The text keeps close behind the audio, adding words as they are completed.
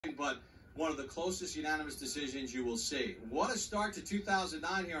but one of the closest unanimous decisions you will see. What a start to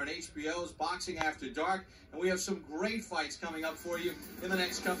 2009 here on HBO's Boxing After Dark, and we have some great fights coming up for you in the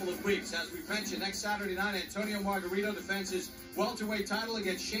next couple of weeks. As we mentioned, next Saturday night, Antonio Margarito defends his welterweight title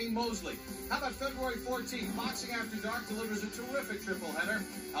against Shane Mosley. How about February 14th? Boxing After Dark delivers a terrific triple header.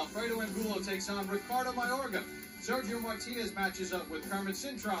 Alfredo Angulo takes on Ricardo Mayorga. Sergio Martinez matches up with Kermit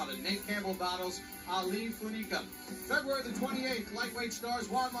Cintron, and Nate Campbell battles Ali Funica. February the 28th, lightweight stars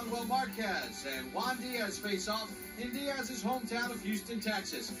Juan Manuel Marquez and Juan Diaz face off in Diaz's hometown of Houston,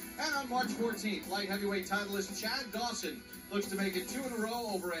 Texas. And on March 14th, light heavyweight titleist Chad Dawson looks to make it 2 in a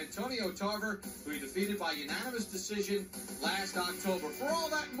row over Antonio Tarver, who he defeated by unanimous decision last October. For all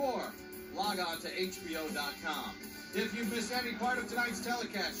that and more, log on to HBO.com. If you've missed any part of tonight's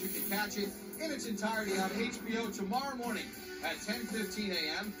telecast, you can catch it in its entirety on HBO tomorrow morning at 10:15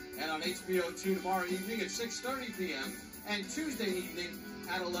 a.m. and on HBO 2 tomorrow evening at 6:30 p.m. and Tuesday evening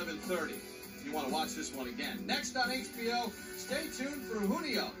at 11:30. You want to watch this one again. Next on HBO, stay tuned for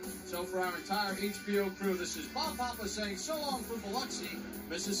Junio. So for our entire HBO crew, this is Bob Papa saying so long from Biloxi,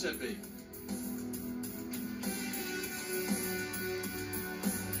 Mississippi.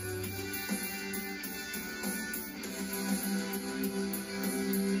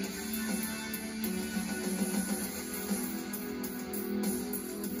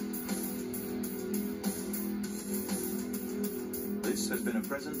 This has been a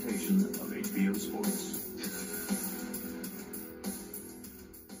presentation of HBO Sports.